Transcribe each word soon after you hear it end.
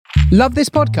Love this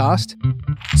podcast?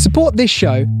 Support this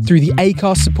show through the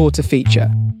Acast supporter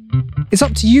feature. It's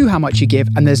up to you how much you give,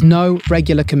 and there's no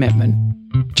regular commitment.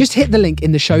 Just hit the link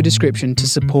in the show description to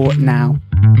support now.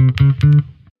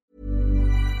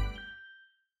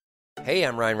 Hey,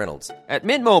 I'm Ryan Reynolds. At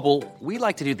Mint Mobile, we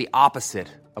like to do the opposite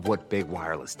of what Big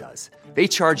Wireless does. They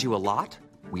charge you a lot,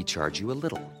 we charge you a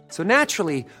little. So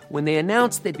naturally, when they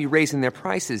announced they'd be raising their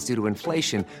prices due to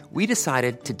inflation, we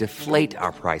decided to deflate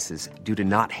our prices due to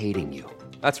not hating you.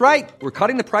 That's right. We're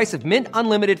cutting the price of Mint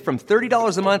Unlimited from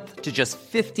 $30 a month to just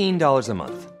 $15 a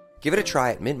month. Give it a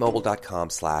try at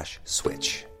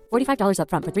mintmobile.com/switch. $45 up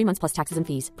front for 3 months plus taxes and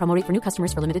fees. Promo rate for new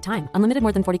customers for limited time. Unlimited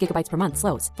more than 40 gigabytes per month.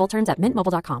 Slows full terms at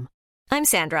mintmobile.com. I'm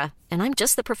Sandra, and I'm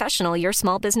just the professional your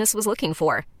small business was looking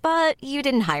for. But you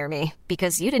didn't hire me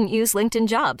because you didn't use LinkedIn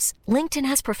Jobs. LinkedIn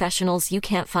has professionals you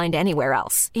can't find anywhere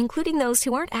else, including those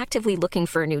who aren't actively looking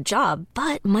for a new job,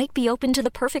 but might be open to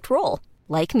the perfect role,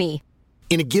 like me.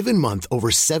 In a given month, over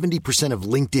 70% of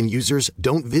LinkedIn users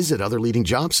don't visit other leading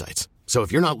job sites. So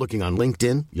if you're not looking on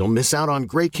LinkedIn, you'll miss out on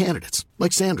great candidates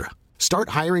like Sandra.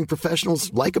 Start hiring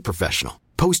professionals like a professional.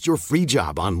 Post your free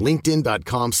job on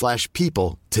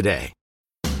linkedin.com/people today.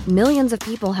 Millions of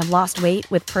people have lost weight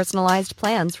with personalized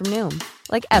plans from Noom.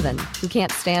 Like Evan, who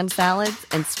can't stand salads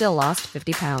and still lost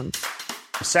 50 pounds.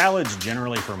 Salads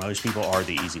generally for most people are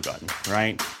the easy button,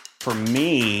 right? For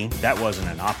me, that wasn't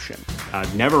an option. I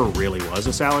never really was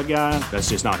a salad guy. That's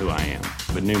just not who I am.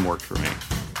 But Noom worked for me.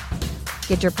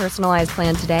 Get your personalized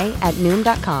plan today at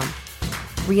Noom.com.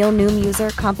 Real Noom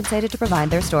user compensated to provide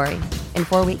their story. In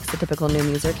 4 weeks, the typical Noom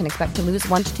user can expect to lose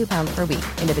 1 to 2 pounds per week.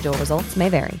 Individual results may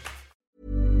vary.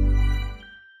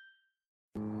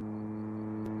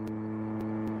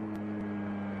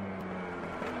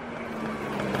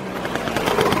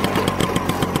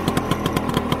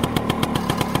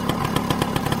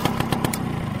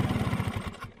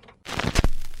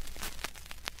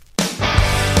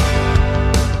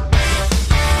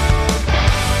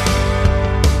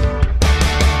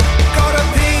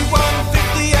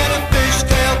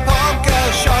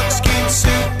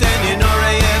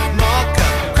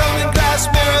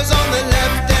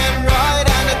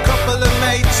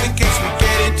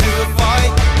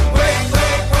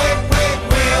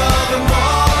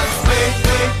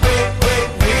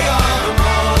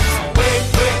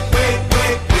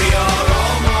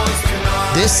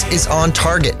 This is On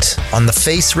Target on The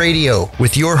Face Radio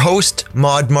with your host,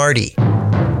 Marty.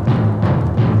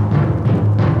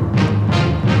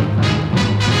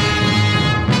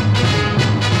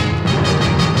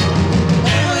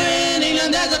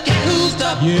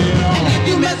 Yeah. And if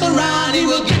you mess around, he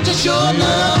will get your sure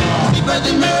love. See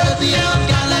mercy, mercy of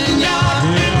Scotland Yard.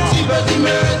 See mercy,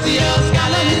 mercy of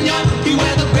Scotland Yard. He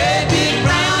wears a great big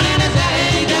crown and his hair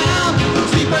hang down.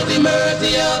 See mercy,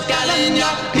 mercy of Scotland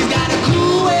Yard. He's got a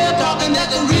cool way of talking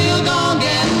that's a real gone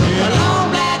get. A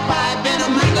long black pipe and a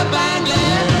magnifying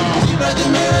glass. See mercy,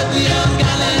 mercy of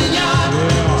Scotland Yard.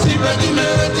 See mercy,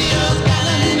 mercy of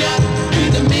Scotland Yard.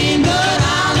 He's a mean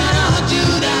bloodhound that'll hunt you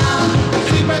down.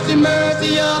 See mercy,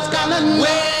 mercy of Scotland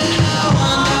Yard.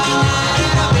 One lucky night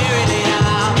at a fairy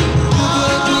out. Two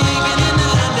girls sneaking in the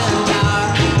London Tower.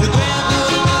 The grand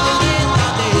goes good, they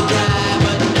thought they'd drive,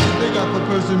 but they got the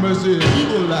mercy, mercy,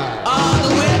 evil eye. All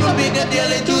the way from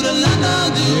Piccadilly to the London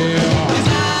Zoo. His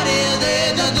heart is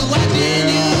there just watching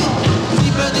you.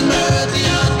 See mercy, mercy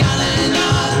of Scotland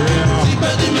Yard. See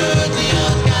mercy, mercy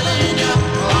of Scotland Yard.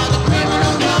 All the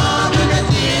criminals run when they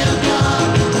see him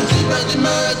come. See mercy,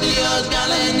 mercy of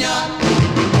Scotland Yard.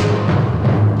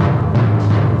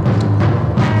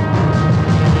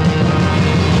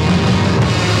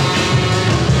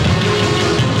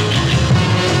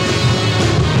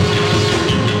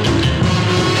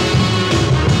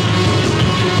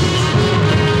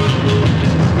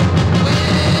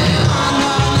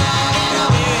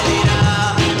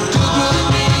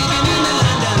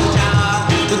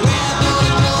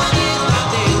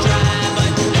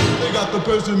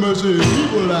 Mercy, mercy,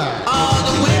 evil eye. All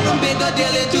the way from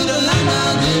Piccadilly to the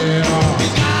London Zoo.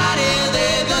 His God is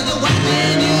there just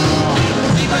watching you.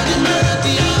 See mercy,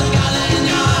 mercy of Scotland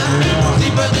Yard.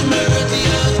 See mercy, mercy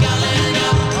of Scotland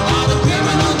Yard. All the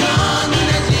criminals run when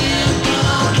they see him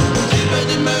come. See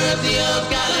mercy, mercy of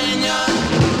Scotland Yard.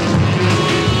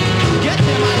 Get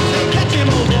him, I say, catch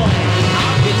him, old boy.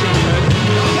 I'll get him, mercy.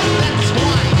 Get that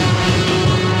swine.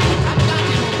 I've got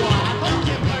him, old boy. I won't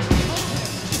give mercy.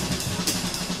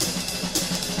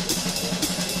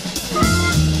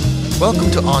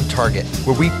 Welcome to On Target,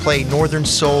 where we play Northern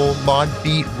Soul, mod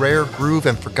beat, rare groove,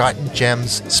 and forgotten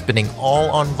gems, spinning all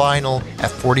on vinyl at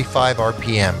 45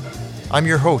 RPM. I'm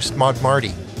your host,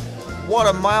 Marty. What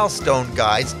a milestone,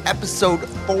 guys. Episode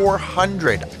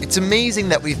 400. It's amazing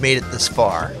that we've made it this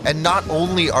far. And not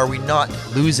only are we not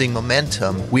losing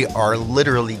momentum, we are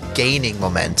literally gaining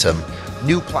momentum.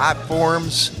 New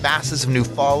platforms, masses of new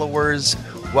followers.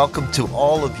 Welcome to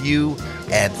all of you.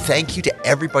 And thank you to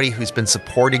everybody who's been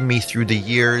supporting me through the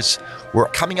years. We're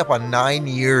coming up on 9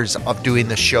 years of doing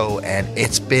the show, and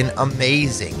it's been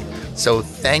amazing. So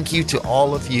thank you to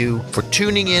all of you for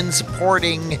tuning in,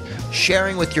 supporting,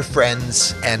 sharing with your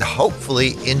friends, and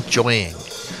hopefully enjoying.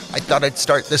 I thought I'd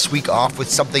start this week off with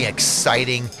something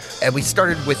exciting, and we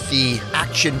started with the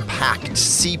action-packed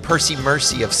See Percy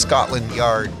Mercy of Scotland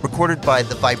Yard, recorded by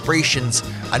the Vibrations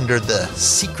under the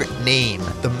secret name,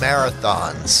 The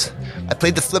Marathons. I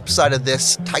played the flip side of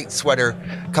this, Tight Sweater,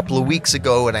 a couple of weeks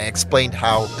ago, and I explained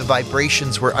how the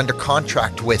Vibrations were under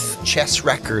contract with Chess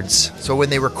Records. So when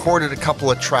they recorded a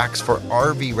couple of tracks for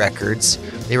RV Records,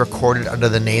 they recorded under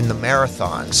the name The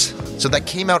Marathons. So that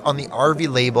came out on the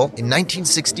RV label in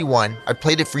 1961. I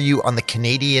played it for you on the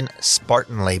Canadian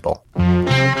Spartan label.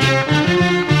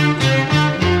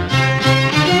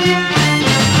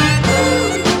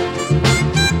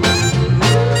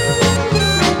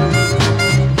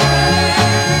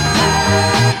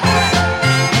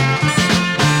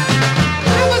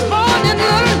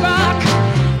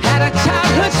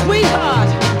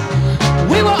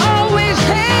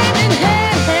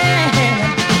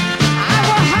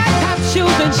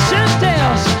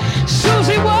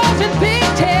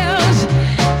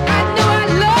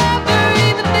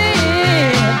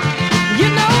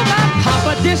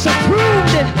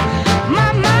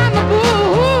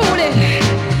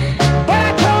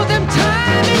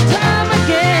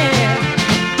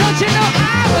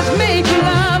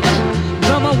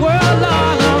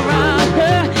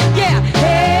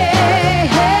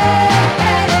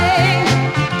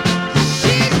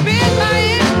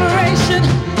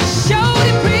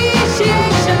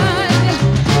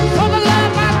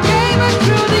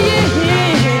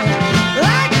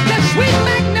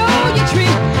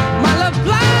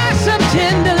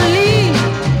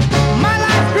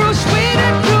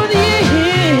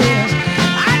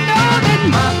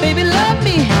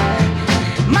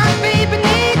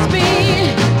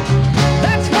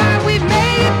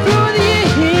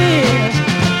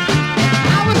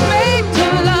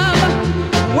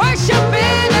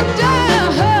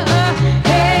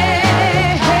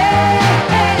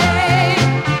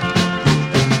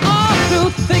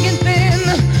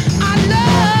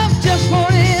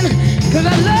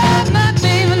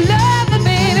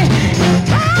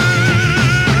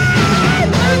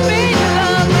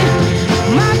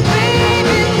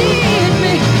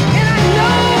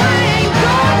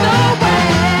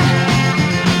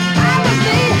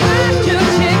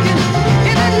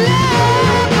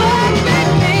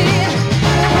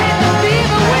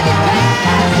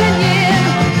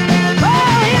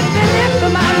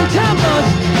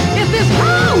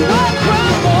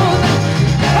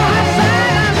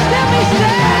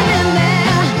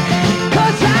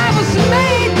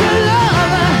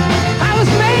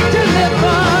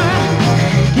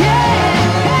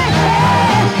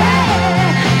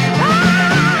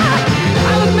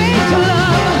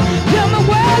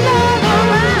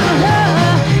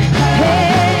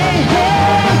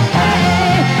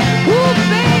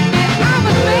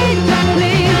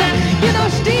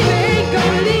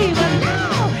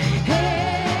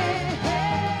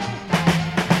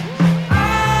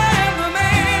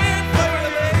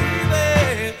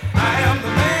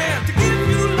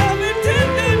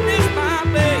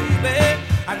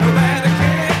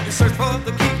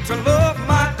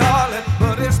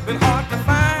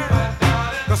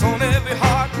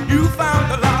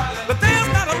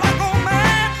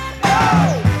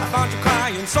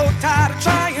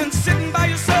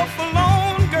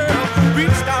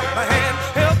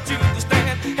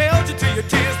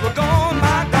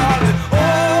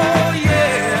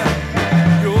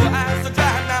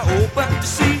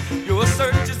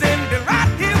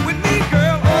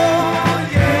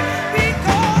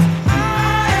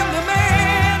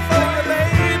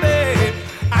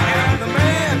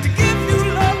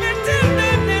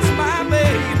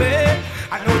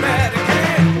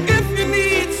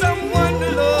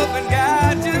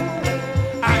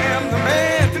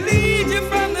 Lead you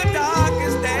from the dark.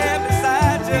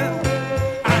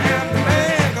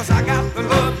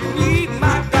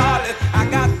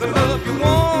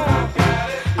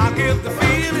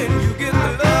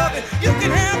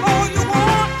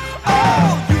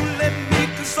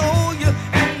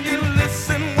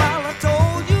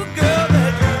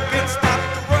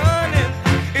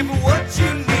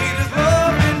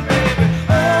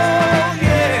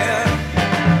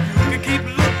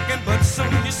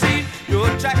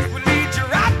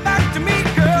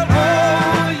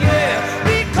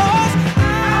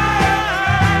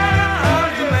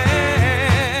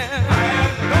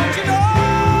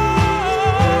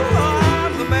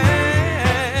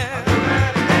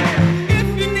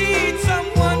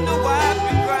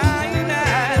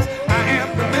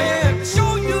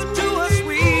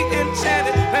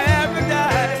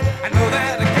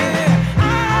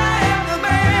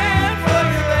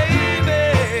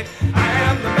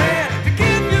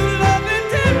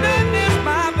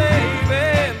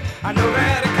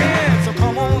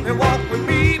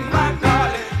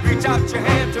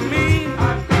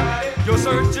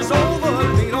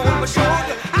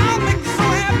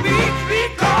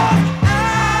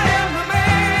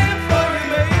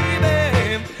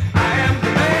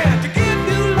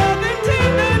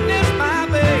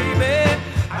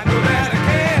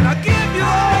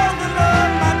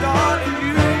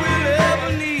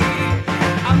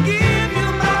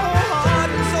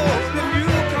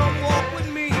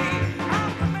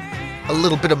 a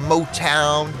little bit of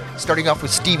Motown, starting off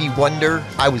with Stevie Wonder,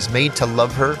 I Was Made to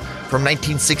Love Her, from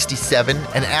 1967,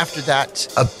 and after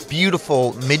that, a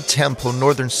beautiful mid-tempo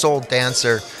Northern Soul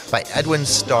dancer by Edwin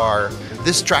Starr.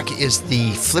 This track is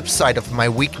the flip side of My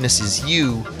Weakness Is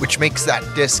You, which makes that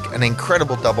disc an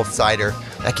incredible double-sider.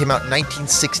 That came out in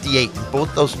 1968, and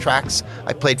both those tracks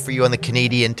I played for you on the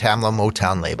Canadian Tamla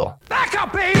Motown label. Back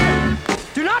up, baby!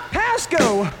 Do not pass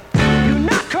go! Do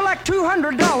not collect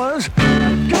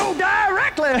 $200! Go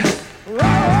directly!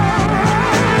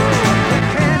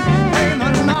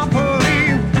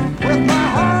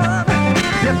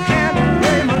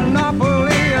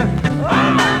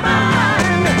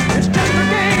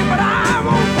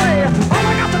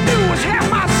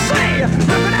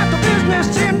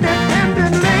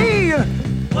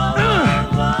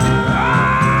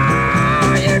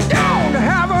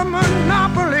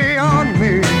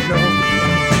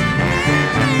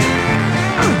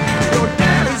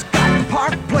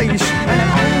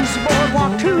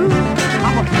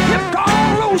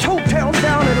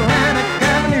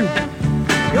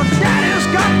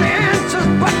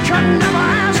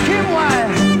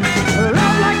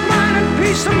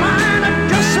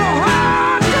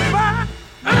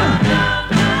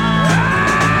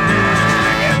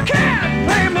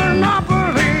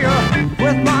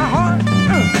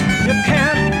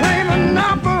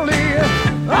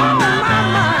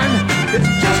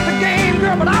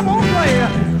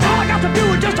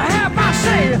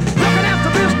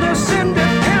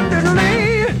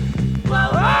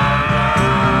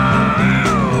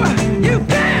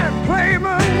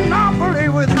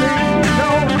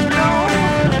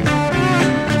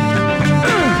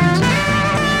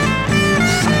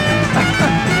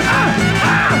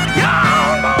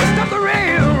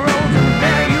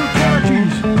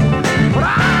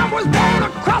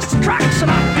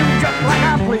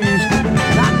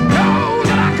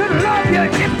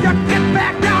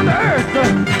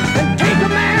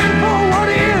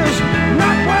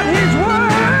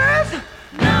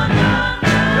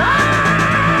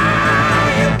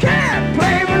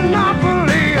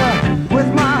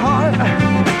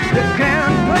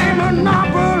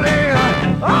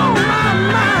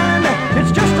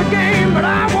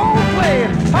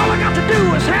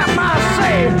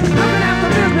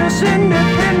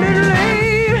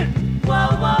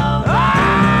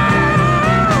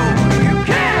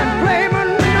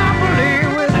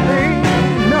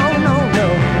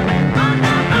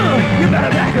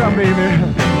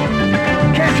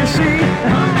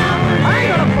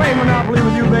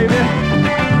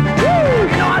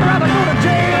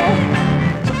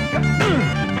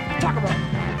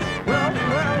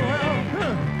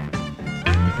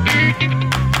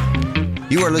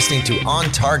 You are listening to On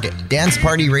Target Dance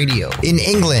Party Radio in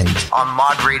England on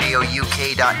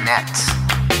modradiouk.net.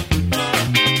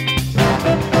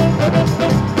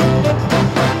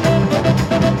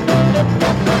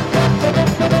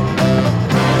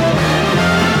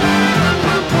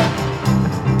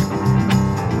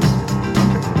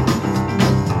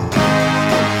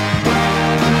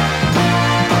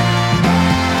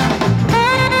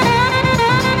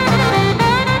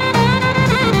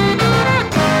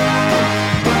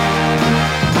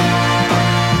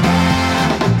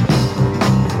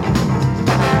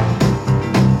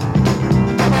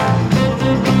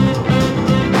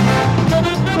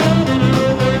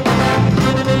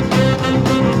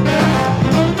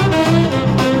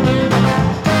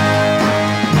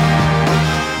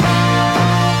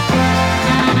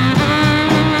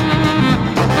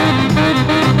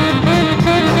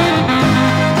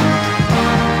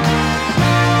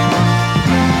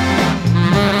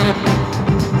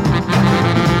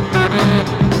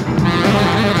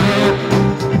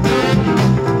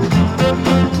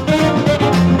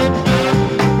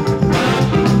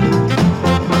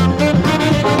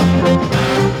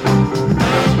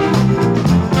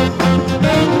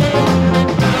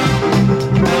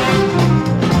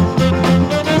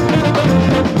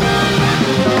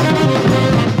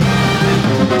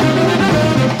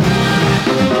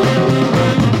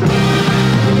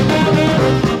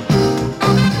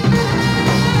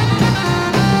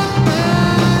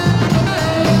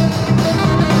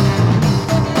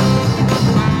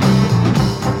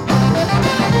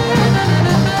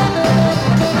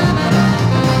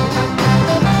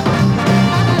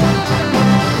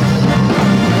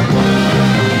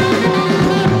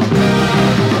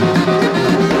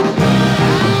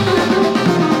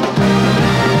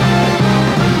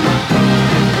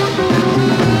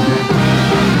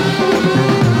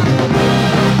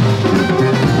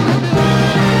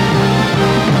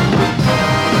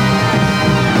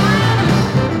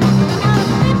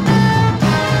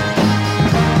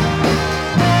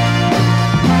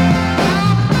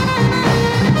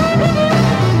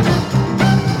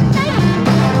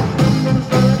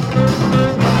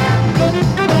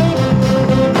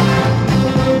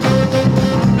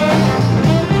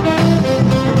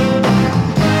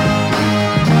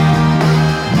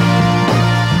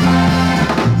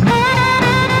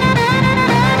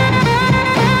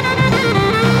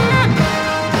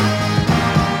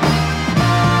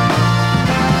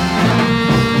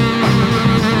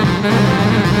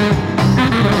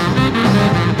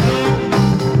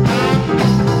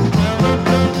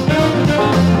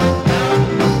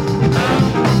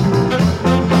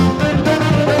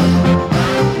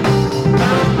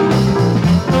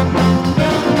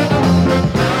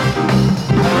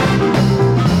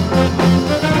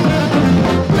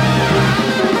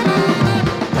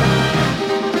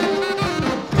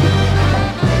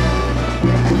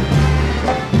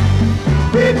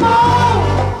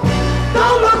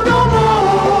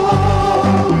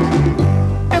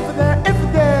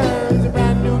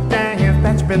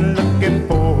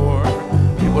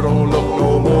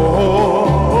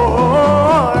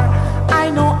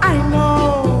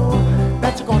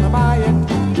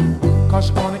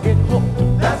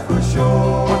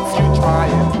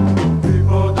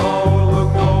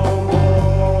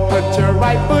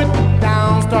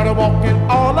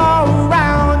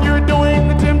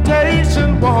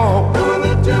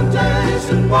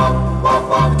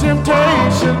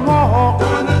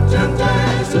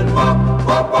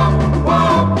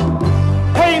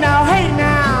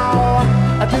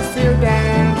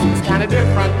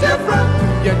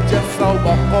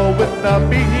 with the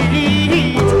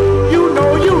beat. You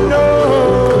know, you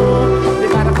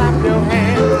gotta clap your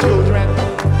hands, children.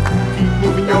 Keep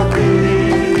moving your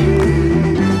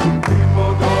feet. People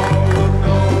don't look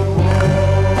no more.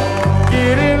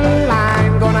 Get in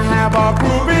line, gonna have a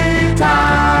groovy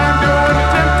time doing the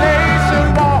temptation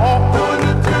walk.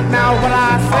 Now what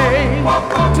I say,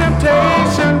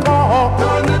 temptation walk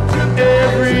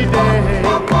every day.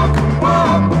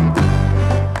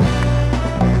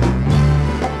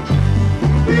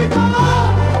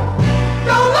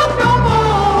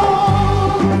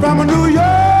 From New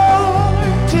York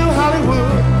to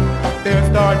Hollywood, they're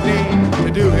starting to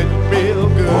do it real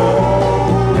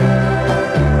good.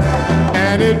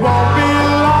 And it won't be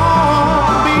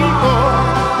long before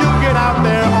you get out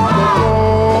there on the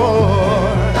floor.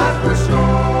 That's for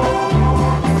sure.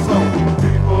 Some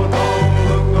people don't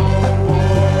look no more.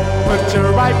 Put your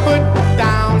right foot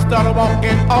down, start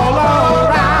walking all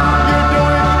around. You're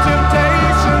doing the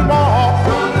temptation walk.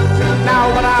 Now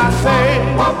what I say,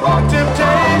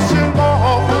 temptation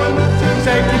walk.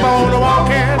 Say keep on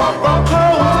walking from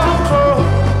coast to coast.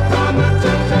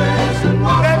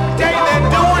 That day they're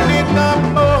doing it no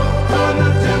more.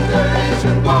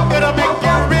 It'll make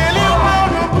you really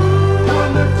wanna move.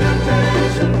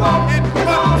 It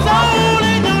puts soul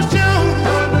in your shoes.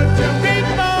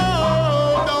 People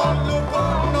don't look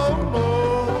no more.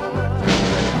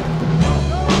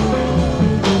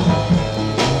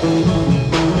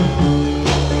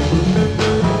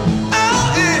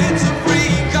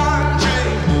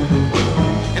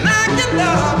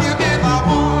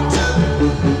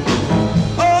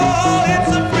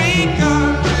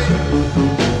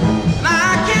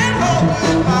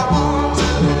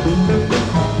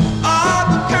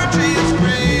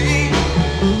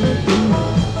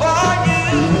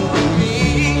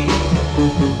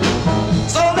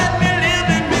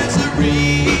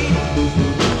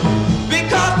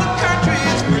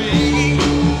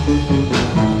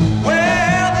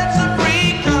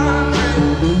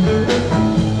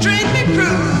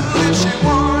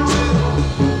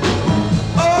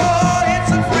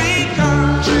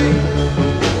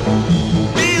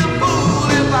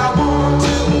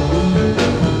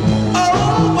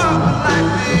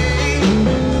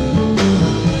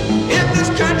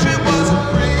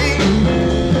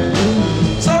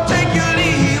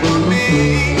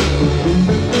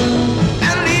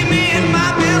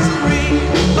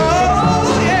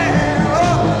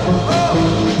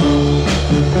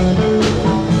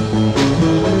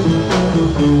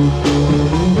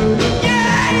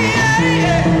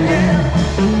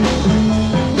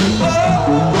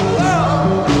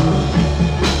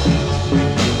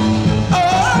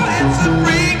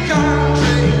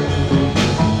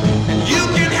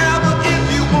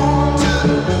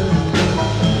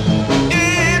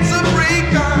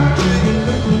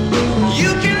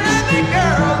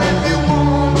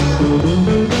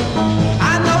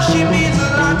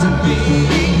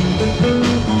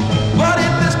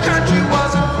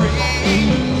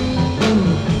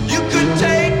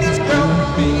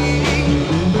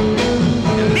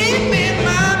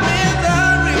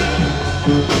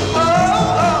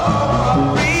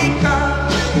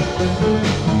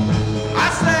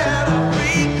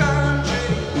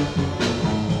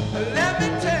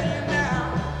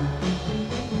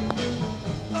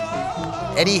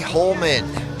 Eddie Holman,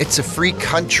 It's a Free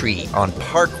Country on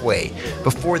Parkway.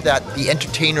 Before that, The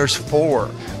Entertainers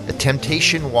 4, The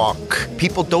Temptation Walk,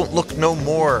 People Don't Look No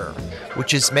More,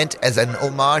 which is meant as an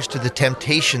homage to the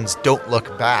Temptations' Don't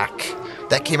Look Back.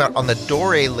 That came out on the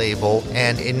Dore label,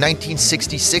 and in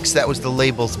 1966, that was the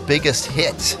label's biggest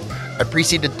hit. I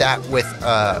preceded that with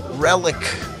a relic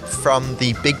from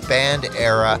the big band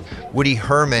era, Woody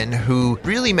Herman, who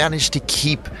really managed to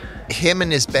keep him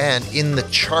and his band in the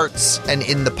charts and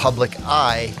in the public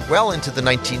eye well into the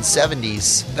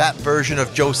 1970s. That version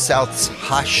of Joe South's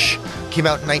Hush came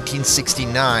out in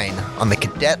 1969 on the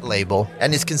Cadet label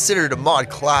and is considered a mod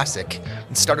classic,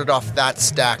 and started off that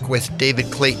stack with David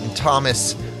Clayton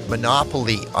Thomas'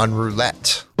 Monopoly on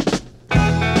Roulette.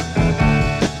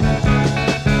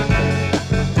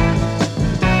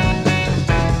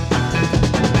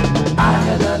 I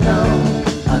had not known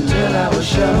until I was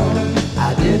shown.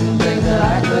 I didn't think that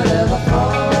I could ever fall.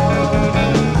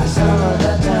 I saw her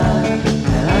that time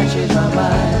and I changed my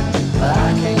mind, but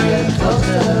I can't get close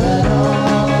to her at all.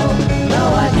 No,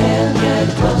 I can't get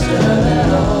close to her at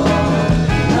all.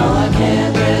 No, I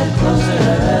can't get close to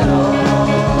her at all.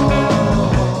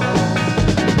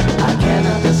 I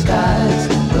cannot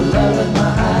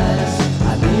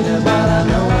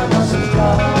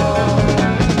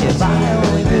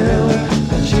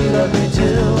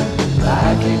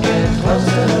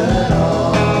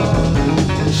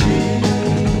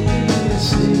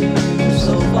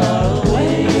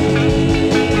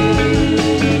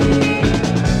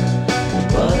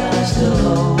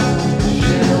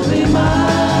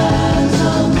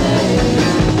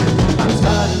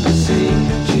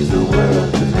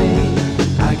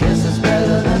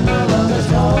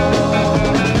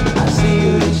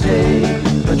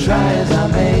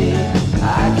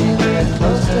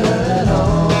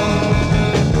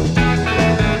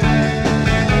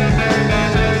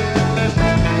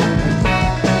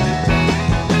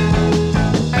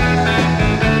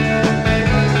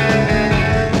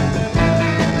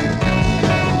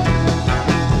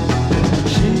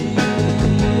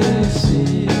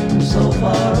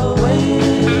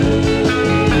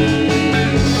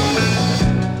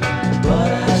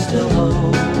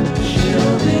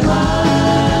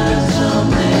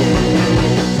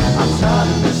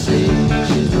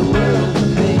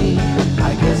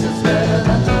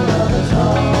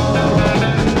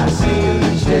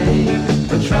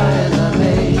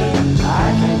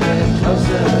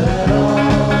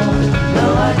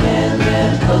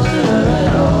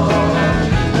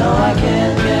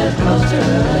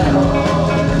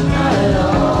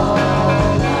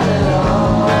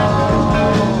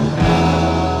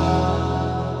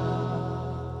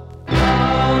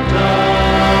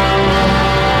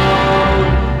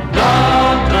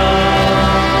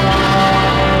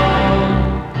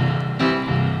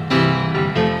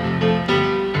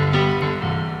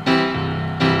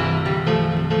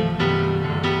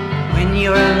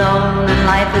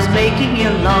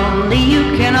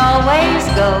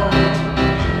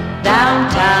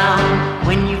Downtown,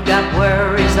 when you've got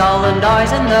worries, all the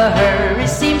noise and the hurry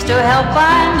seems to help,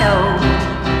 I know.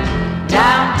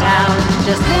 Downtown,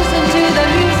 just listen to the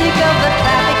music of the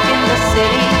traffic in the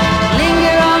city.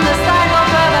 Linger on the sidewalk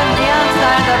where the neon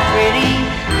signs are pretty.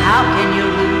 How can you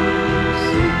lose?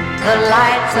 The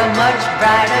lights are much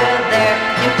brighter there.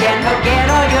 You can forget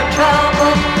all your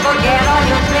troubles, forget all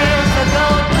your fears. So go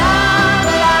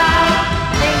downtown,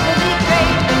 things will be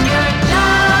great when you're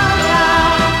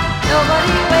downtown.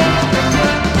 Nobody waits when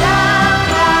you're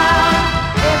downtown.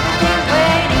 Everything's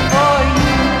waiting for you.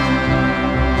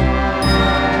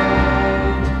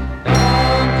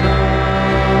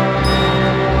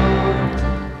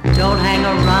 Don't hang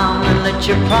around and let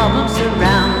your problems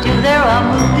surround you. There are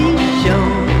movie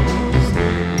shows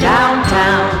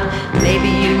downtown. Maybe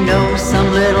you know some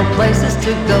little places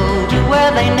to go to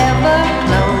where they never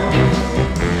close.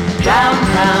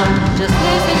 Downtown, just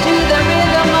listen to the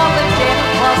rhythm of the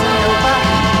gentle bossa nova.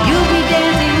 You'll be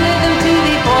dancing with them too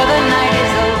before the night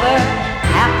is over.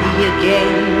 Happy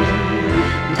again.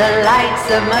 The lights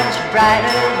are much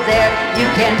brighter there. You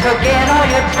can forget all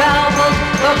your troubles,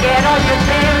 forget all your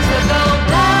cares. So go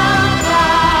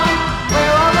downtown,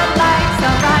 where all the lights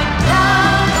are bright.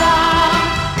 Downtown,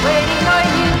 waiting for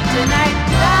you tonight.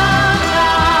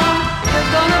 Downtown, you're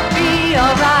gonna be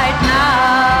alright now.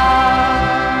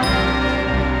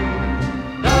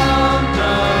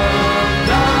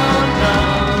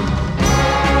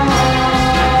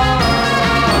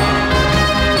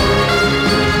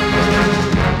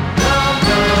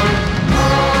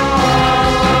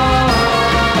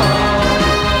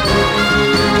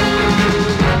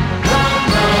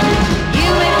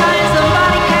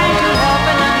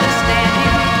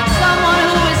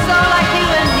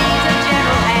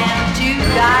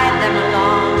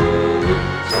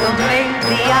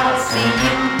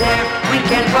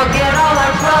 Forget all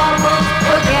our troubles,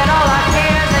 forget all our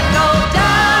cares, and go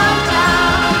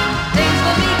downtown. Things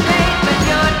will be great when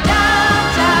you're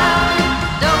downtown.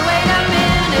 Don't wait a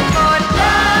minute for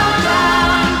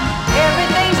downtown.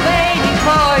 Everything's waiting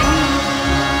for you.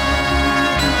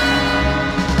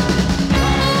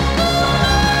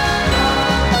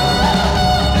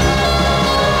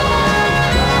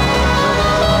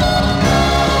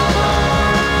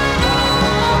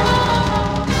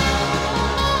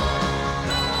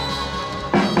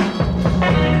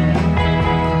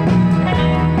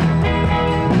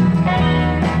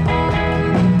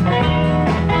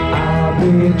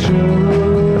 Be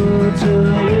true to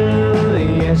you,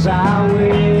 yes I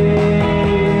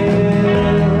will.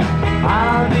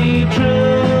 I'll be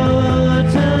true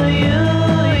to you,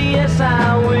 yes I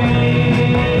will.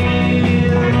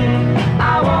 I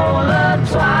won't look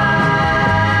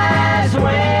twice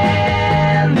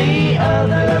when the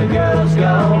other girls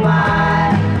go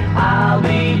by. I'll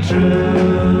be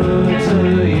true to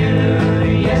you,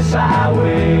 yes I will.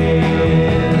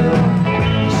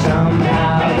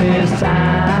 Somehow this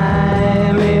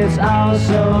time it's all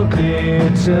so clear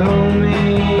to me.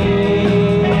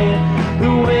 The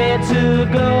way to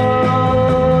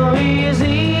go is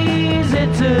easy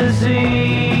to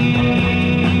see.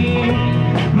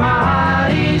 My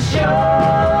heart is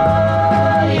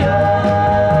sure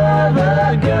you're the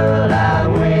girl I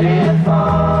waited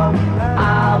for.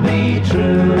 I'll be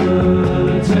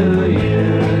true to you,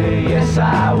 yes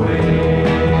I will.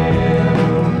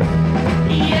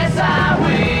 Yes, I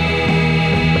will.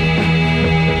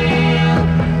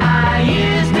 I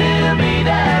used to be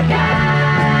the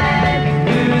guy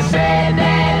who said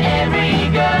that every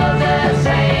girl's the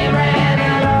same, and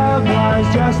love was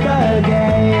just a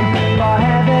game for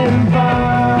having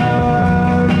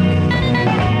fun.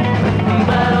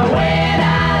 But when I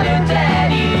looked at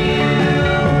you,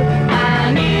 I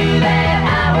knew that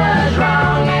I was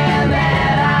wrong and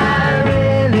that I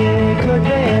really could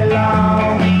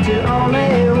belong to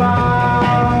only one.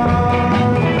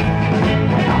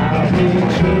 I'll be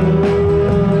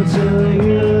true to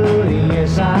you,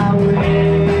 yes I will.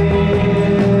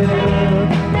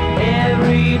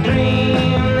 Every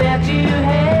dream that you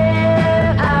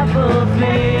had, I fulfill.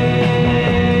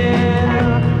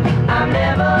 I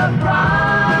never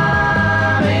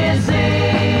promised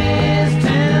this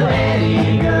to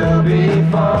any girl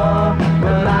before,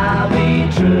 but I'll be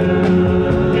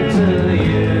true to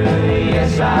you,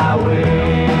 yes I will.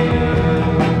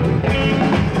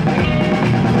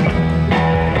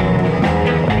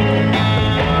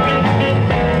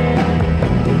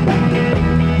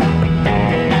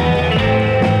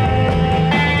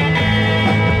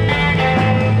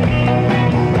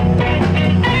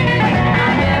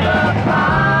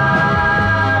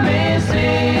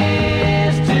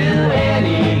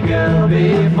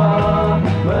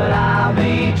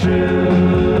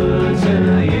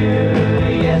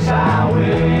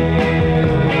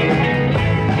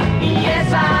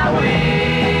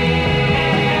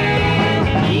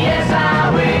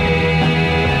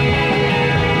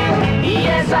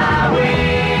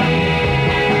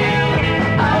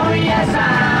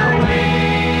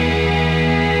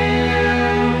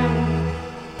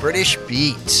 British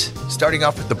beat. Starting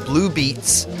off with the Blue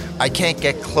Beats, I Can't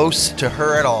Get Close to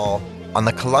Her at All on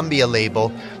the Columbia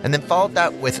label, and then followed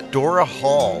that with Dora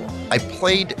Hall. I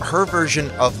played her version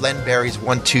of Len Barry's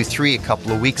 1, 2, 3 a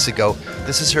couple of weeks ago.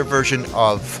 This is her version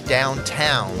of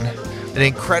Downtown. An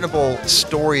incredible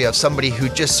story of somebody who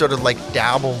just sort of like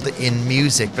dabbled in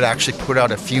music but actually put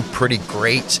out a few pretty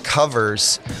great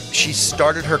covers. She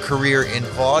started her career in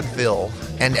vaudeville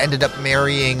and ended up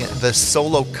marrying the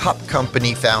Solo Cup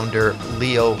Company founder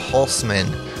Leo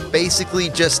Holtzman. Basically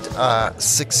just a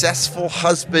successful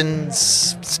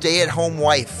husband's stay-at-home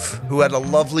wife who had a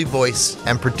lovely voice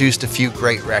and produced a few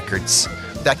great records.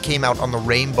 That came out on the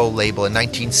Rainbow label in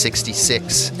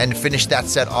 1966 and finished that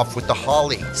set off with the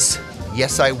Hollies.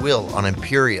 Yes, I Will on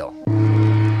Imperial.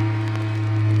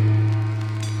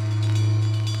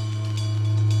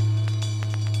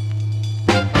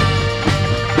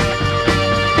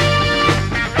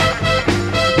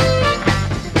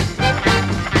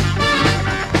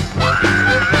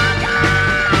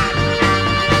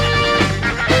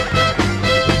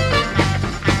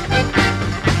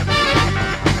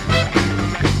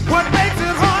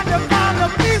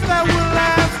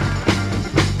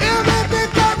 Is it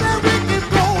because that we keep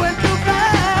going too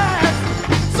fast?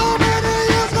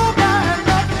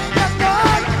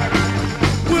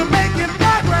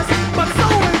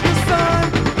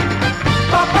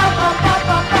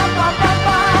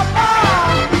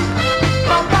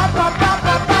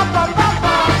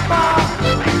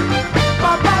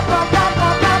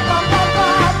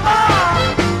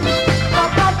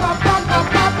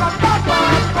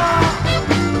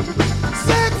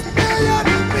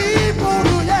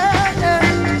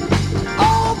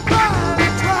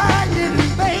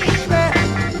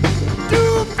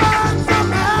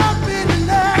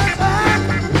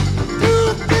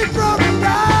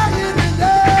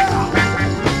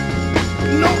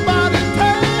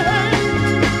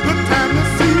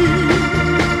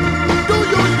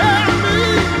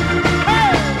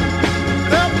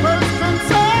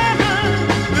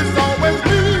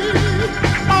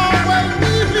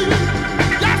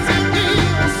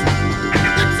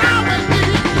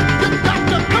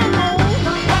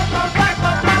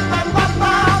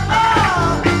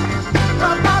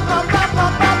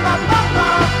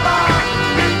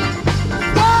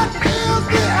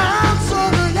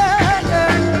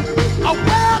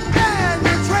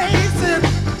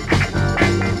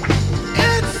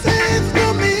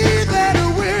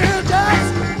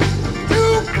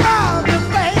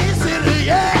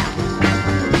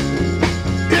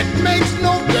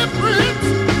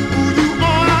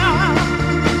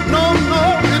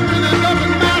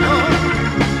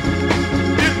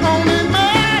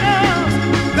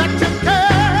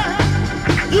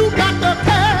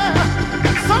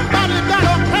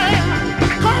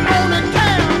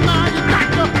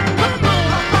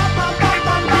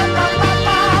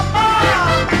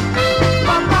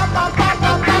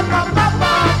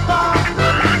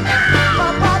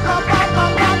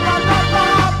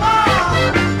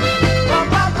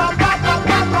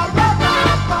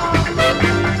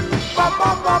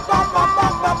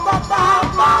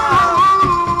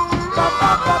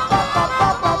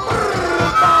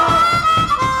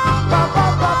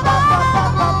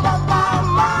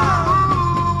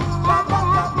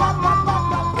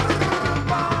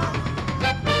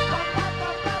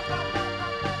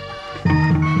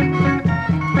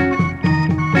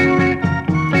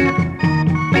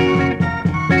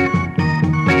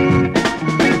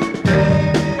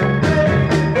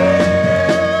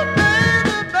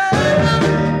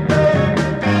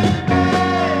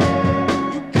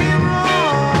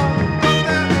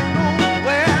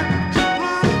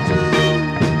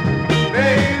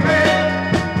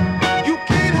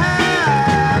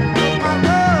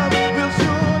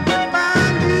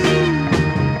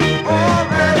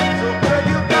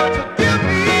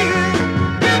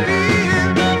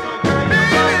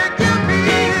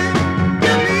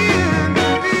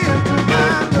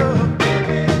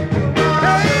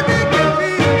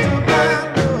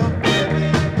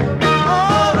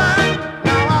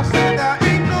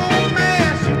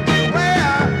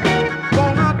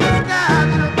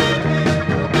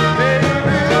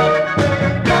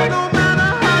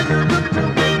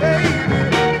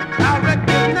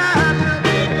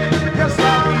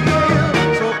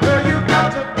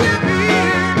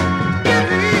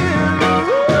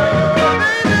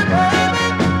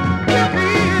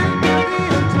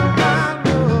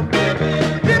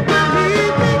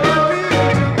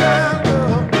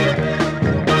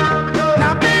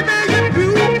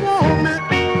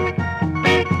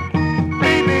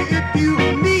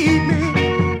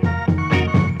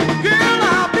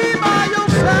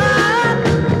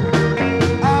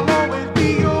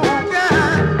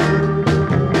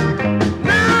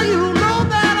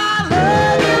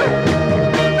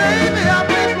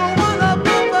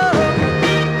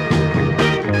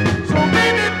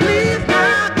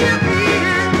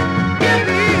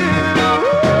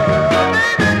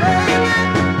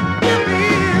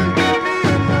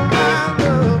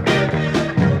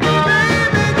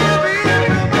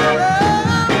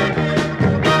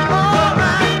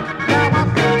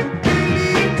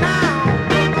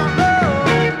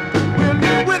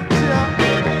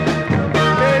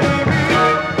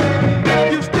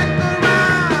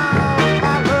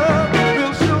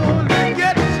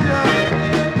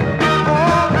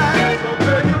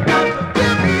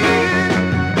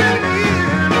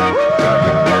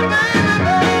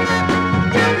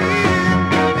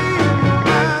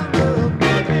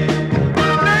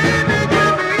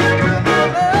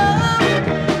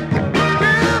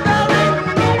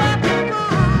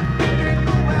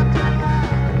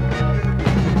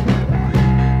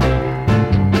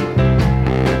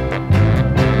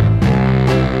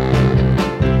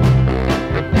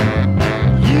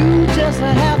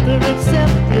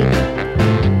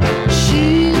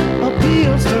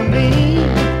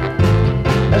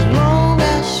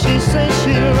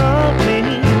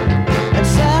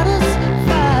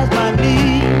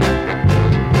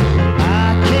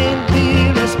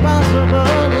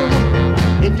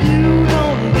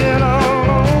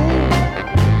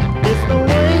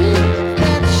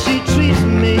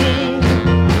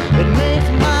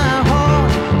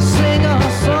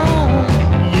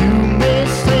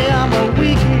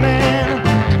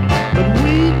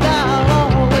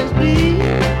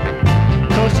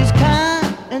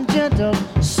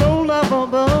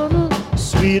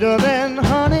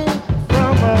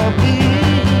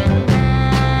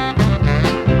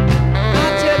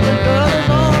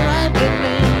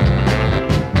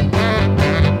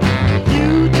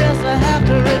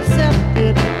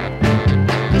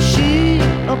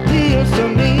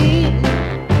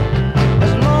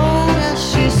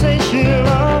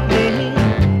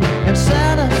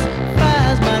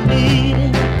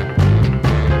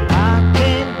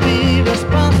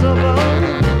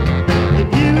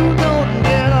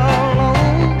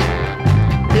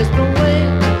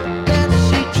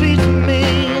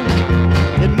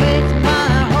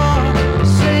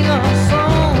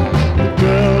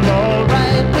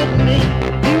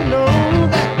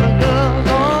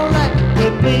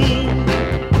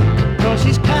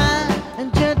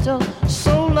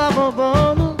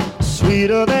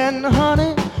 sweeter than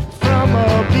honey from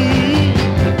a bee.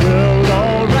 The girl's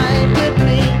alright with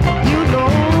me. You know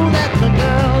that the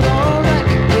girl's alright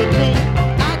with me.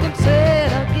 I can say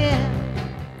it again.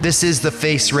 This is The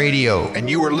Face Radio,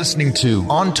 and you are listening to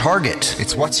On Target.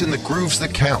 It's what's in the grooves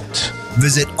that count.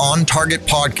 Visit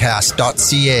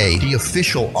ontargetpodcast.ca, the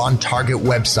official On Target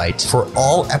website, for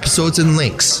all episodes and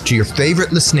links to your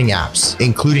favorite listening apps,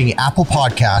 including Apple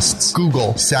Podcasts,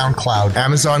 Google, SoundCloud,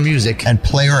 Amazon Music, and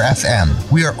Player FM.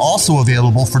 We are also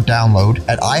available for download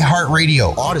at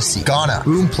iHeartRadio, Odyssey, Ghana,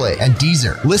 Boomplay, and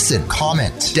Deezer. Listen,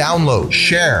 comment, download,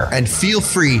 share, and feel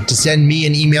free to send me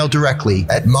an email directly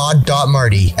at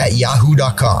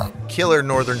mod.marty@yahoo.com. Killer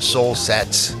Northern Soul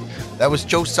sets. That was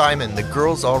Joe Simon, The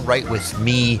Girl's Alright With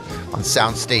Me on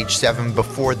Soundstage 7.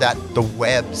 Before that, The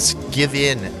Webs, Give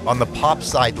In on the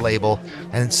Popside label,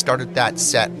 and started that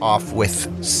set off with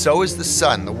So Is the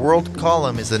Sun. The World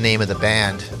Column is the name of the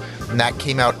band, and that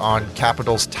came out on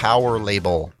Capitol's Tower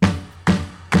label.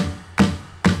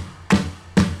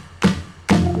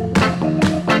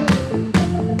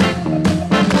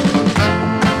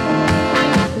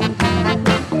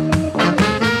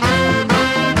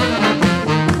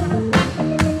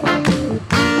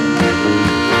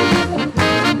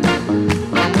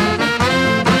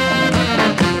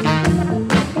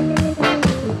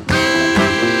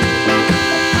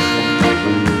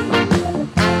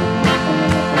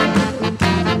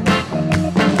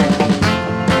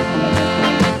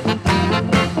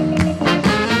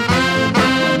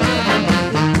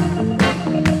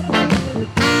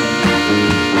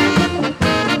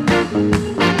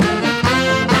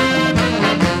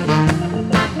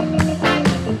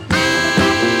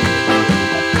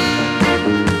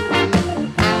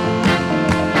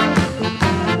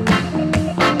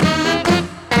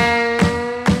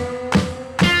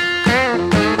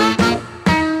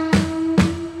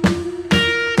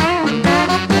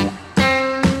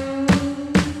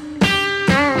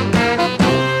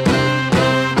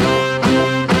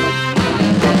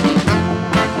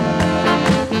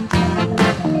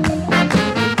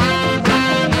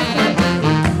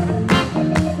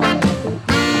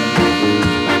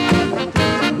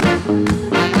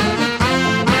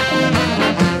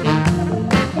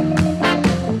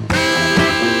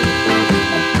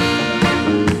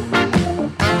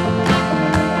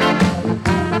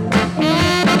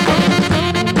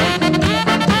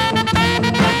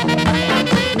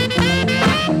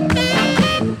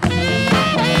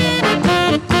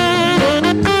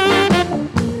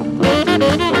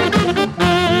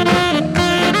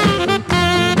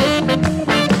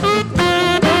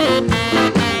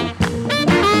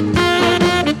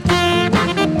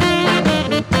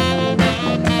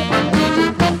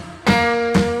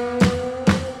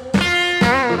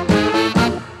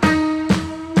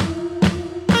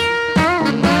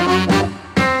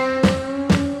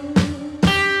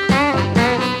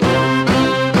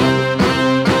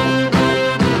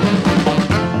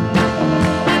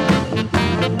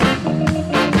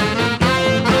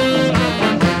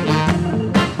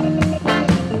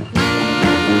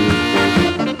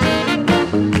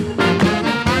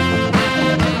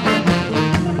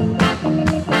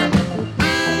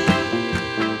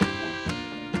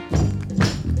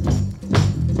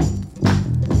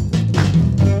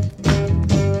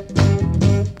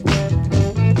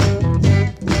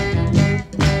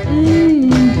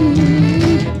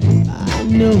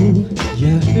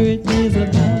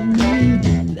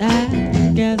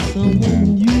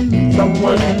 I'm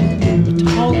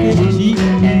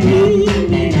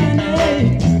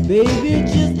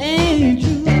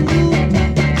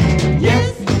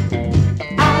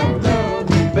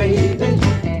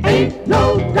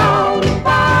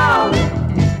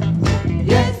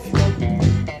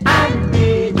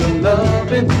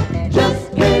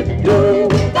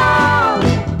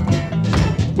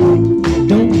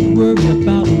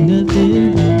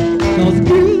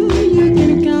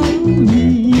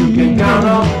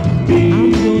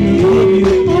gonna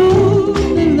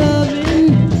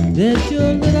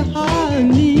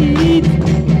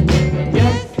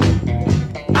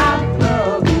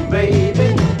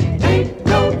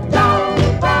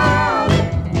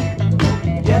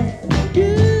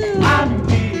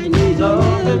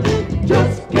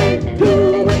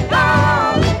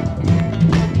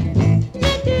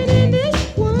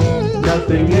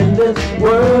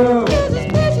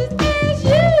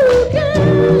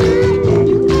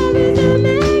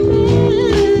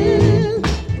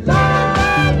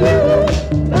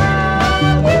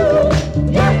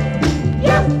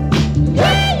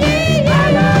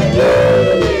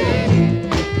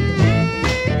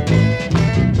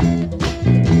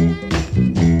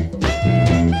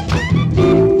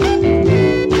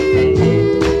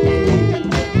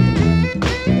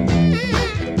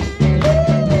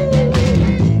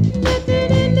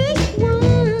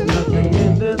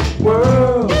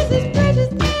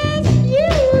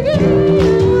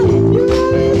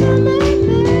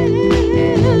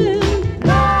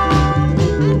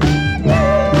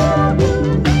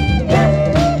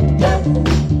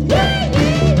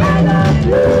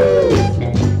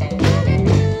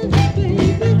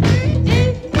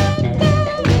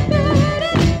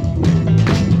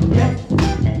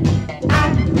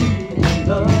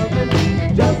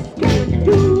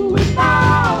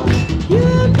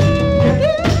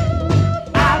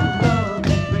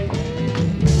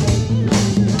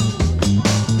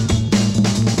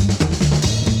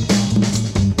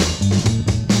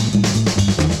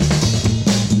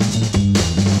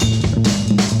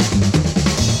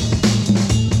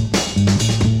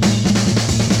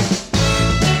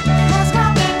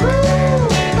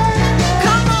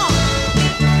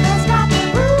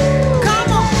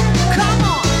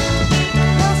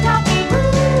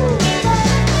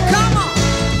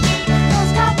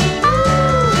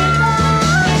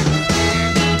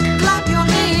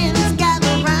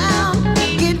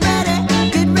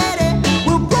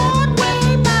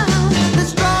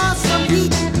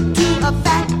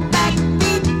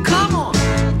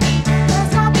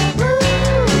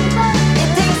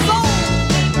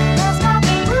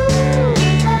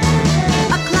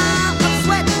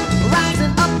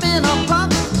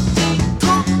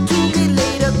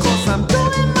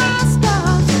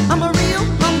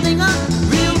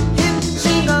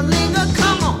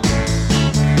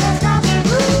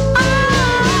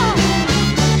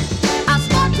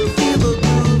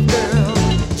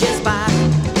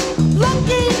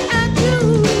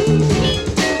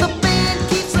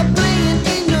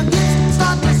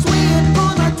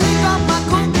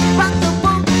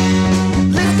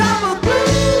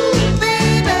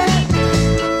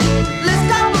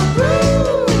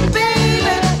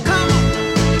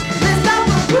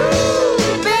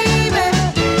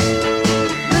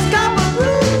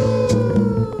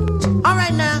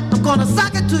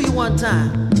one time.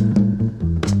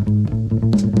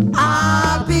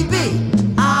 RBB,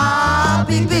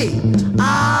 RBB,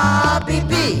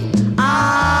 RBB,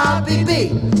 RBB.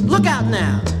 Look out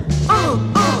now.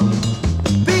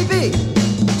 BB.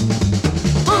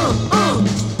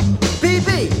 BB.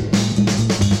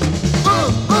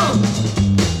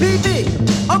 BB.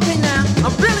 Okay now,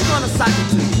 I'm really gonna cycle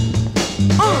to you.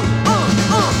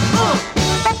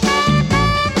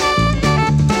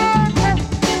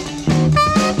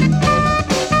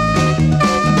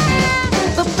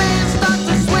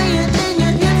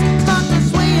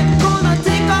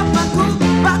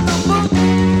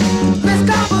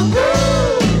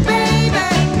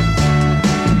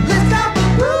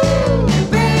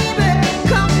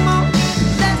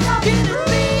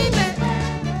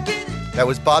 That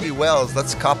was Bobby Wells,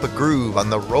 Let's Cop a Groove on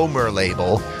the Romer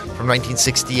label from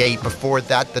 1968. Before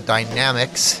that, The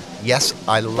Dynamics, Yes,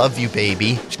 I Love You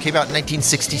Baby, which came out in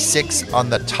 1966 on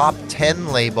the Top 10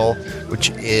 label, which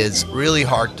is really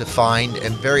hard to find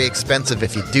and very expensive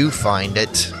if you do find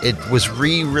it. It was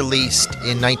re-released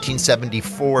in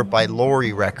 1974 by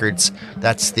Laurie Records.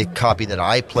 That's the copy that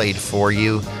I played for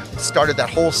you. Started that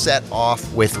whole set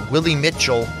off with Willie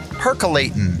Mitchell,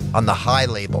 Percolatin' on the High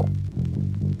label.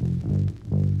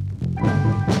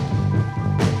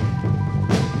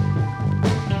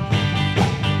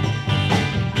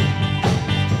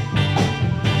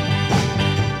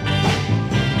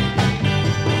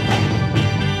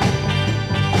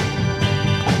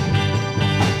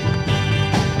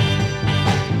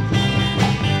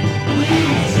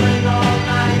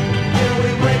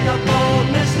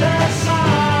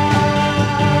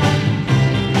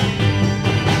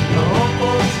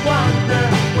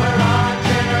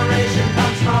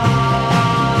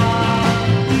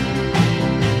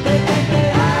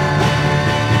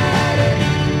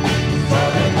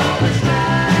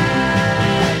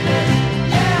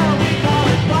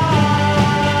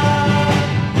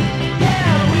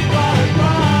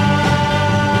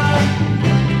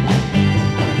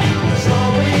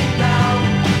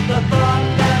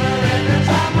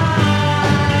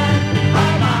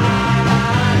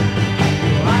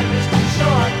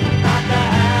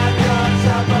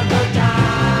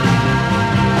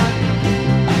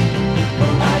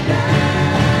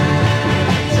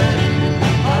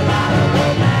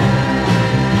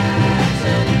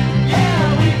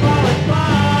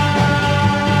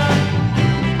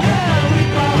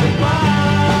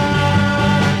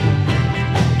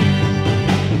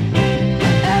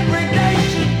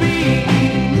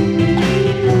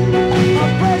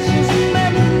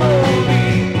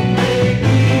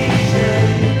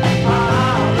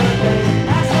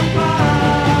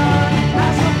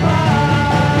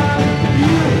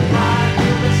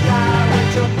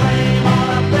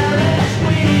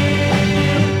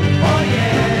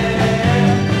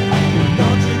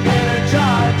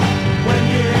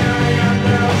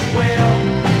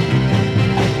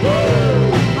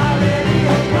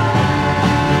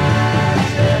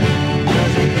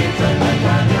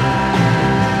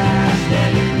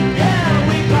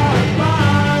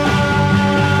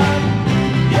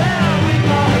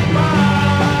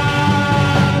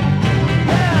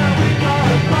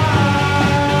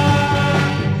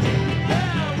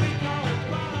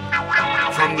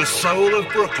 soul of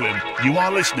Brooklyn, you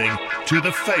are listening to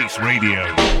The Face Radio.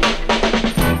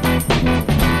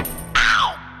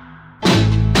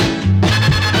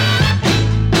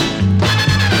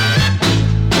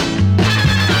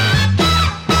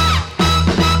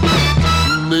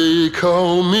 They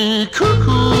call me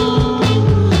cuckoo,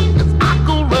 and I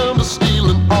go round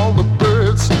stealing all the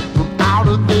birds from out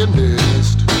of their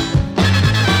nest.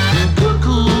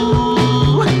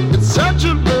 Cuckoo, it's such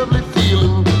a lovely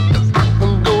feeling, 'cause I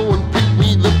can go and pick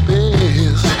me the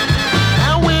best.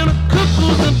 And when a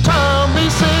cuckoo's in town, they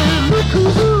say, look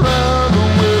who's around.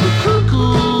 When a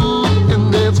cuckoo, and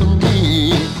that's me.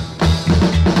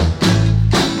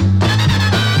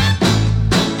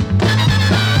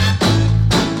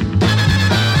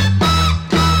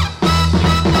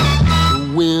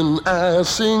 When I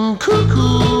sing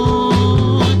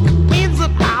cuckoo, it means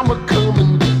that I'm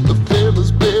a-coming. The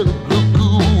fellas better look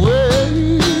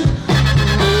away.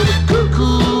 When a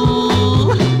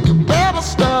cuckoo, you better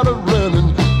start a-running.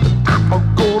 I'm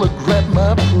gonna grab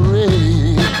my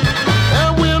prey.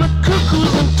 And when a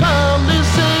cuckoo's in town, they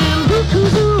say, look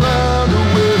who's around.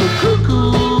 When a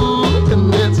cuckoo, and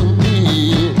that's me.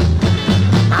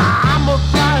 I'm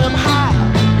a-flying high,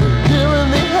 here in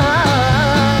the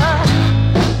high.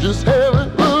 Just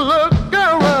having a look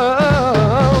around.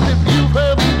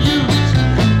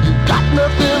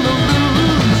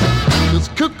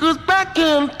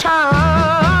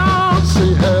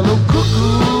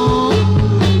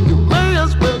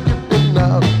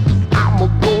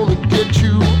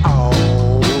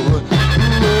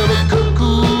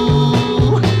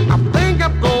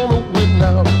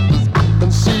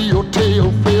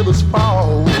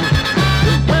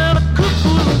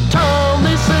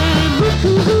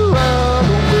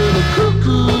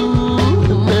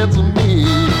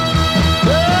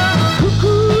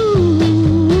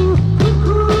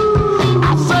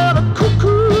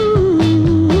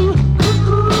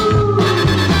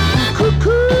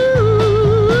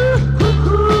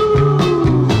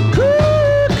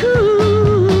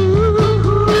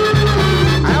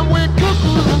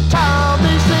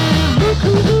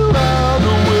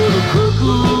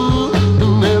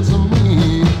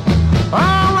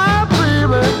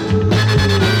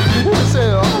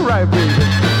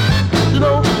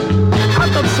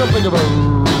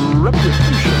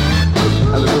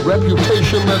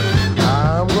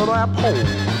 trap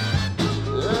hole.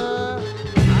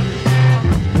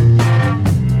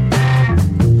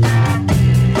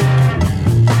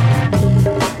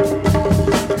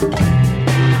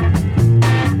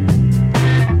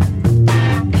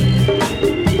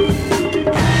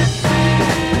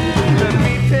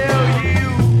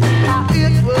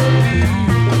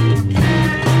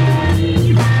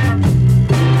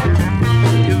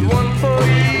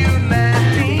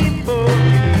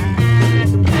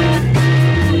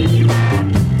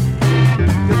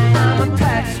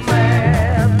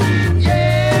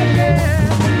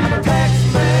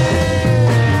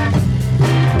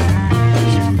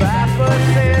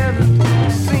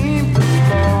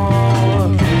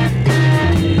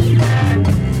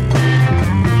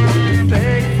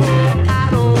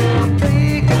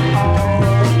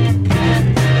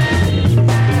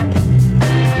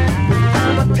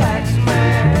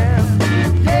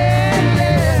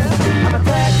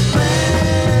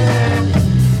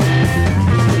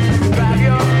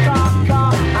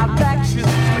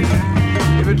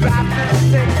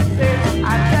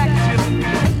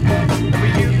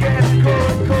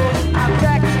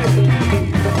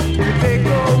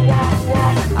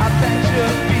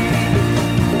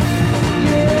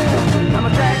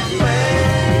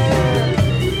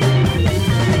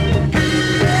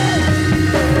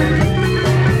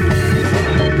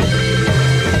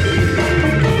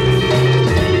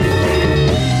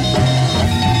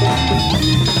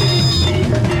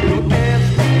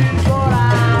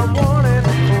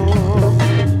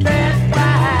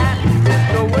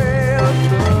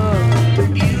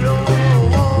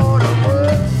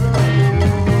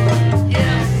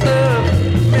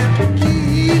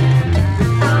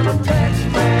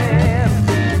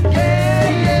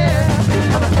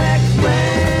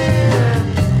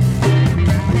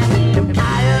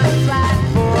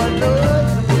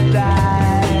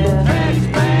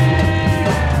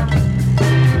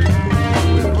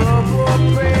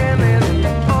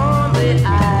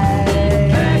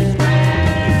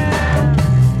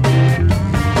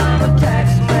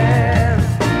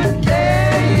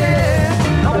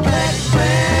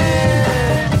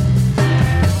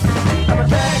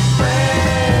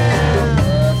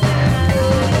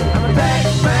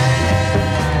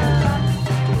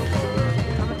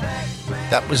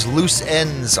 That was Loose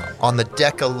Ends on the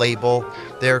Decca label,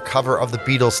 their cover of the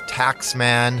Beatles'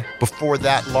 Taxman. Before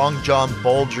that, Long John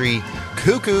Baldry,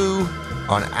 Cuckoo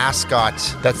on Ascot.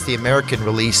 That's the American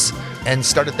release. And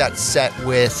started that set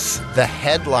with the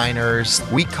Headliners,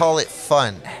 We Call It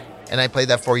Fun. And I played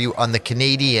that for you on the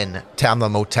Canadian Tamla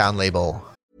Motown label.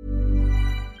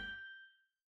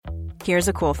 Here's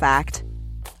a cool fact.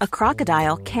 A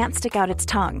crocodile can't stick out its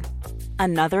tongue.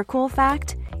 Another cool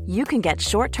fact, you can get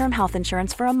short-term health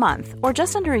insurance for a month or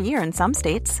just under a year in some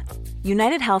states.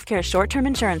 United Healthcare short-term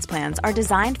insurance plans are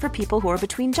designed for people who are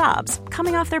between jobs,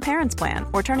 coming off their parents' plan,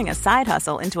 or turning a side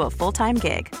hustle into a full-time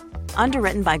gig.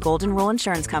 Underwritten by Golden Rule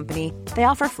Insurance Company, they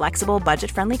offer flexible,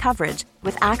 budget-friendly coverage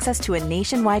with access to a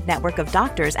nationwide network of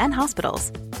doctors and hospitals.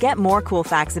 Get more cool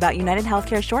facts about United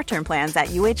Healthcare short-term plans at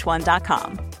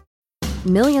uh1.com.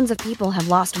 Millions of people have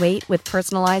lost weight with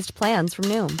personalized plans from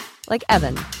Noom. Like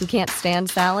Evan, who can't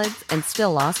stand salads and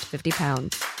still lost 50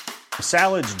 pounds.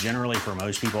 Salads generally for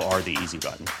most people are the easy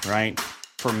button, right?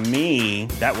 For me,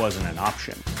 that wasn't an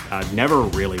option. I never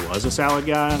really was a salad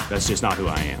guy. That's just not who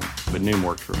I am. But Noom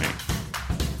worked for me.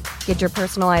 Get your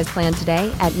personalized plan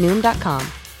today at Noom.com.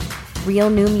 Real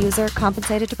Noom user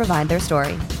compensated to provide their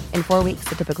story. In 4 weeks,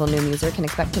 the typical Noom user can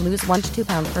expect to lose 1 to 2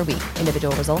 pounds per week.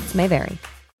 Individual results may vary.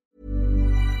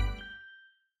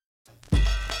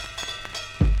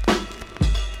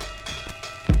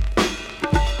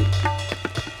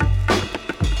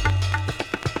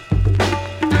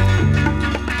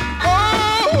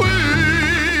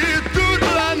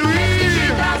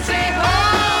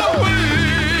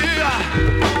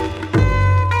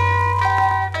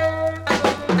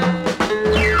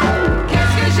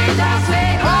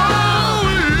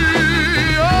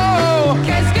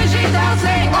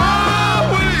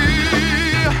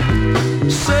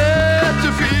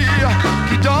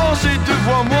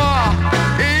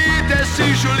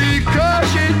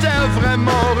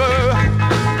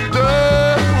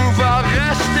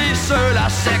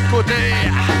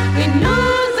 Et nous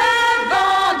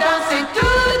avons dansé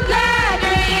toute la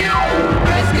nuit.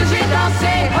 Qu'est-ce que j'ai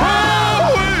dansé?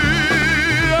 Oh oui,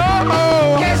 oh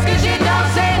oh. Qu'est-ce que j'ai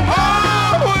dansé? Oh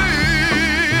oui.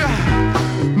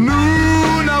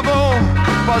 Nous n'avons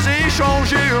pas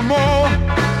échangé un mot,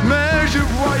 mais je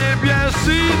voyais bien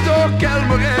sitôt qu'elle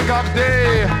me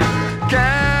regardait,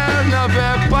 qu'elle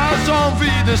n'avait pas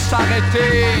envie de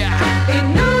s'arrêter. Et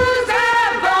nous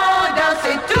avons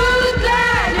dansé toute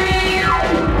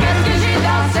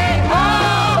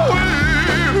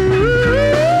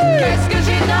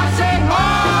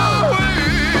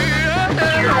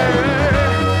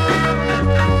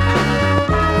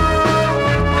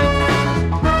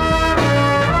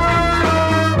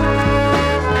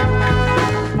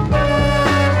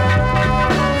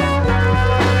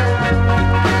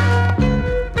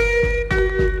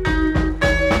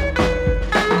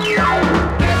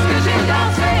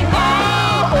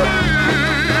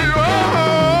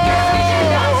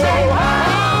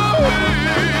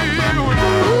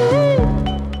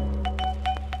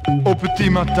samedi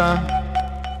matin,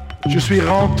 je suis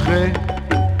rentré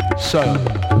seul.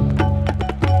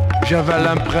 J'avais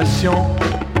l'impression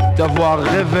d'avoir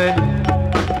rêvé,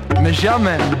 mais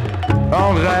jamais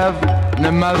un rêve ne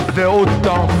m'avait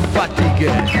autant fatigué.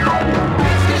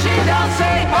 Qu'est-ce que j'ai dansé?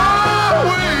 Oh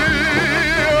oui!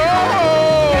 Oh!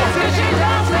 Qu'est-ce que j'ai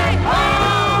dansé? Oh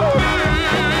oui!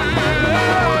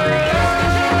 Qu'est-ce que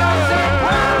j'ai dansé?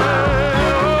 Oh!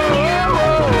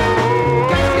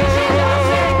 Qu'est-ce que j'ai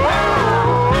dansé? Oh!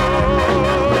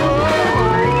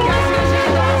 Qu'est-ce que j'ai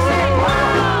dansé?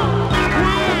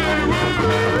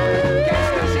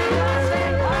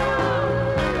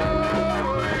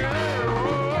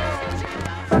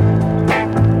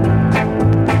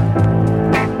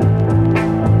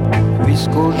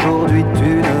 Puisqu'aujourd'hui tu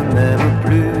ne m'aimes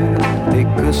plus et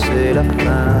que c'est la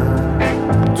fin,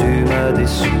 tu m'as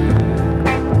déçu.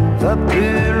 Va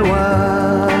plus loin,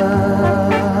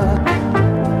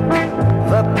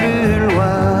 va plus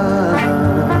loin.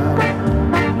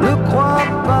 Ne crois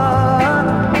pas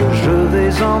que je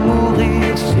vais en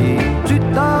mourir si tu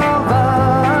t'en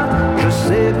vas. Je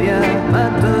sais bien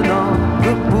maintenant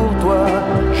que pour toi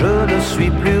je ne suis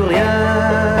plus rien.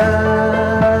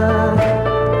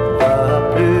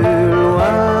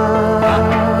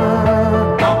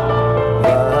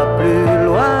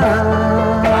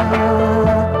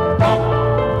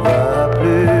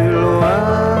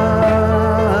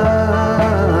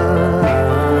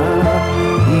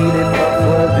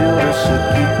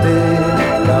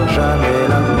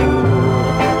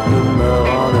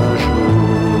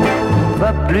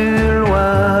 Plus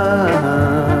loin,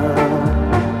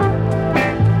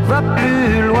 va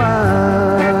plus loin,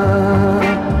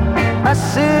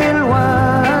 assez loin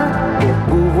pour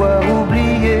pouvoir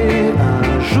oublier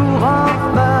un jour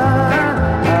enfin.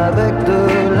 Avec de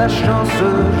la chance,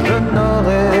 je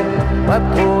n'aurai pas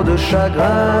trop de chagrin.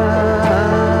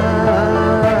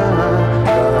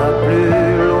 Va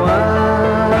plus loin,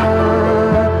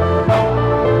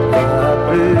 va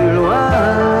plus loin.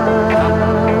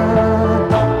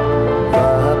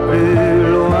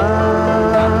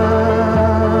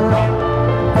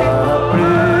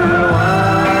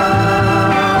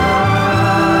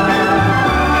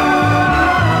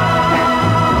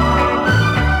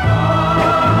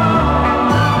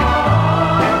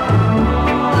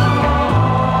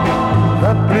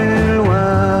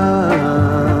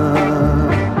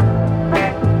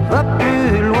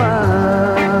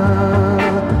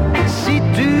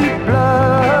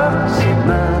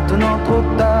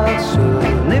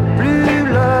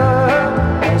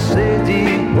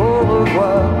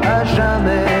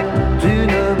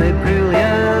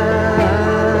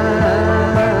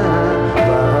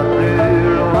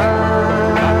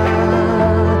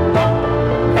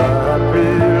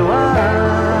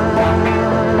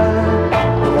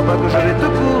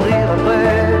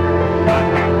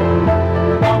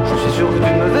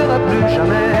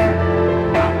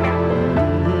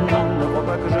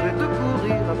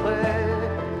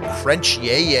 French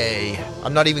Yay.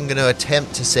 I'm not even going to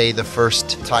attempt to say the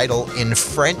first title in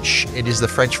French. It is the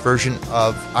French version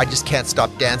of I Just Can't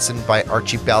Stop Dancing by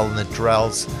Archie Bell and the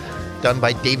Drells, done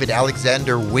by David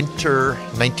Alexander Winter,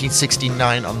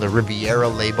 1969 on the Riviera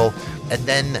label. And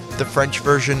then the French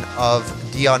version of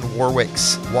Dionne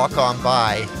Warwick's Walk On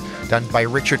By, done by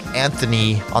Richard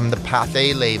Anthony on the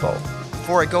Pathé label.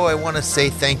 Before I go, I want to say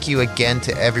thank you again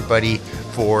to everybody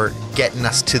for getting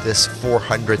us to this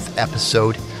 400th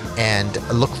episode, and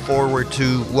look forward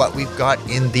to what we've got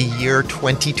in the year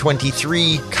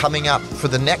 2023 coming up for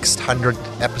the next 100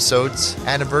 episodes,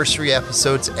 anniversary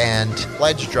episodes, and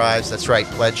pledge drives. That's right,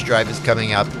 pledge drive is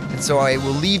coming up. And so I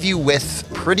will leave you with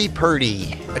Pretty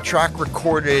Purdy, a track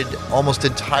recorded almost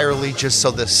entirely just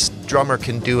so this drummer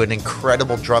can do an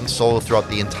incredible drum solo throughout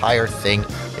the entire thing.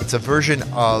 It's a version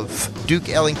of Duke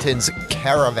Ellington's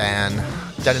Caravan,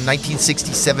 done in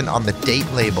 1967 on the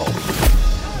Date label.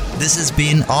 This has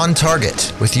been On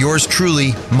Target with yours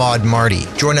truly, Maud Marty.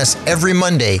 Join us every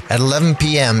Monday at 11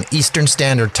 p.m. Eastern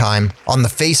Standard Time on The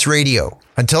Face Radio.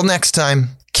 Until next time,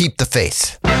 keep the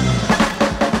faith.